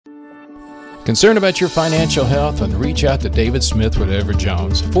Concerned about your financial health? Then reach out to David Smith with Edward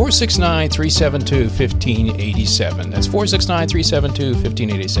Jones. 469-372-1587. That's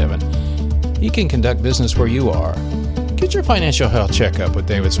 469-372-1587. He can conduct business where you are. Get your financial health checkup with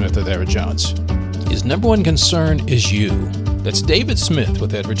David Smith with Edward Jones. His number one concern is you. That's David Smith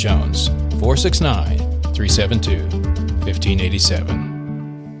with Edward Jones. 469-372-1587.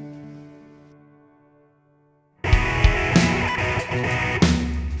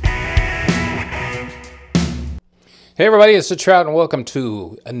 Hey everybody, it's the Trout and welcome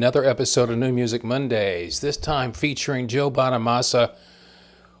to another episode of New Music Mondays. This time featuring Joe Bonamassa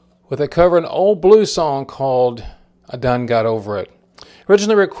with a cover of an old blues song called I Done Got Over It.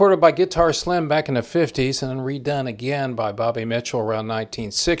 Originally recorded by Guitar Slim back in the 50s and then redone again by Bobby Mitchell around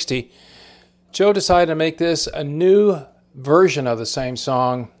 1960, Joe decided to make this a new version of the same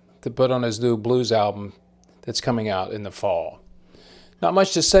song to put on his new blues album that's coming out in the fall. Not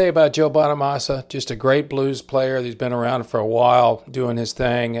much to say about Joe Bonamassa, just a great blues player. He's been around for a while doing his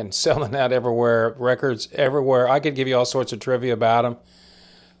thing and selling out everywhere, records everywhere. I could give you all sorts of trivia about him,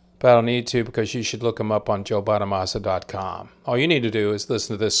 but I don't need to because you should look him up on joebonamassa.com. All you need to do is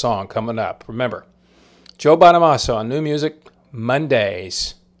listen to this song coming up. Remember, Joe Bonamassa on New Music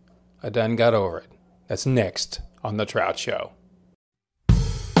Mondays. I Done Got Over It. That's next on The Trout Show.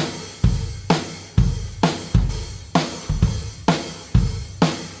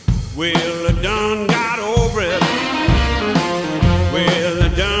 Well, I done got over it. Well, I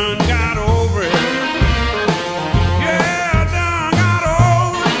done got over it. Yeah, I done got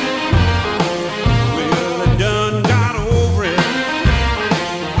over it. Well, I done got over it.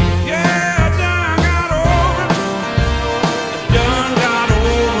 Yeah, I done got over it. I done got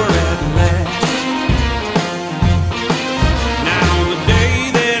over it at last. Now, the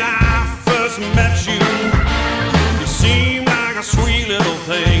day that I first met you, you seemed like a sweet little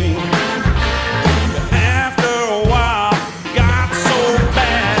thing.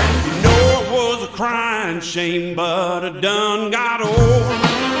 Shame, but I done got over it.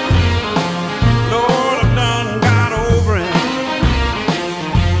 Lord, I done got over it.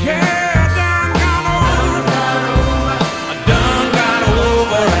 Yeah, I done got over it. I done got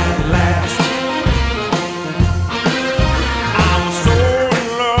over at last. I was so in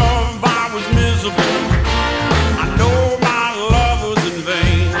love, I was miserable. I know my love was in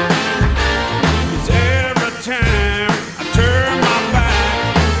vain. 'Cause every time I turn my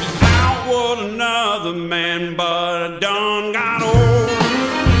back, out was another man. But I done got over it.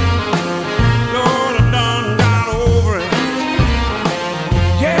 Lord, I done got over it.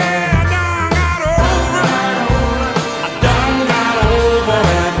 Yeah, I done got over it. I done got over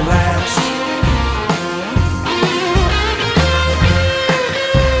at last.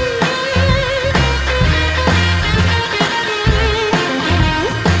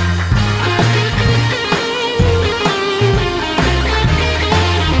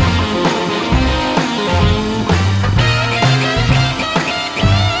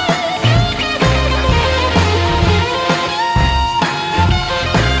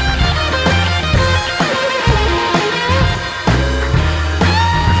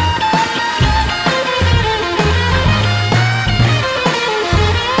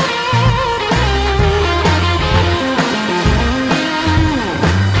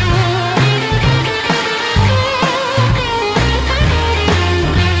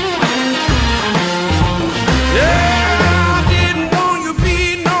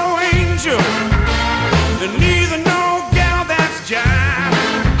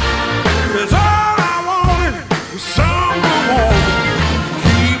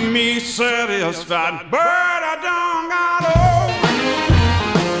 Satisfied, but I done got over.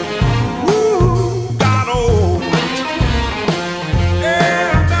 Ooh, got over.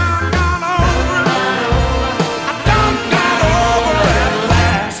 Yeah, I done got over. I done got over at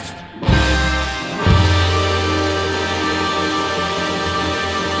last.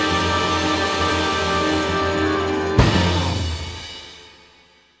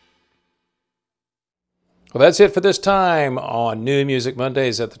 Well, that's it for this time on New Music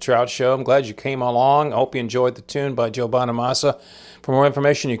Mondays at the Trout Show. I'm glad you came along. I hope you enjoyed the tune by Joe Bonamassa. For more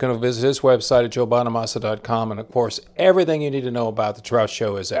information, you can visit his website at joebonamassa.com. And, of course, everything you need to know about the Trout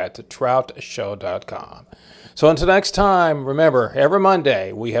Show is at thetroutshow.com. So until next time, remember, every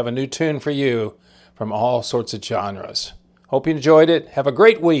Monday we have a new tune for you from all sorts of genres. Hope you enjoyed it. Have a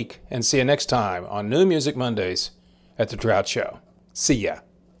great week, and see you next time on New Music Mondays at the Trout Show. See ya.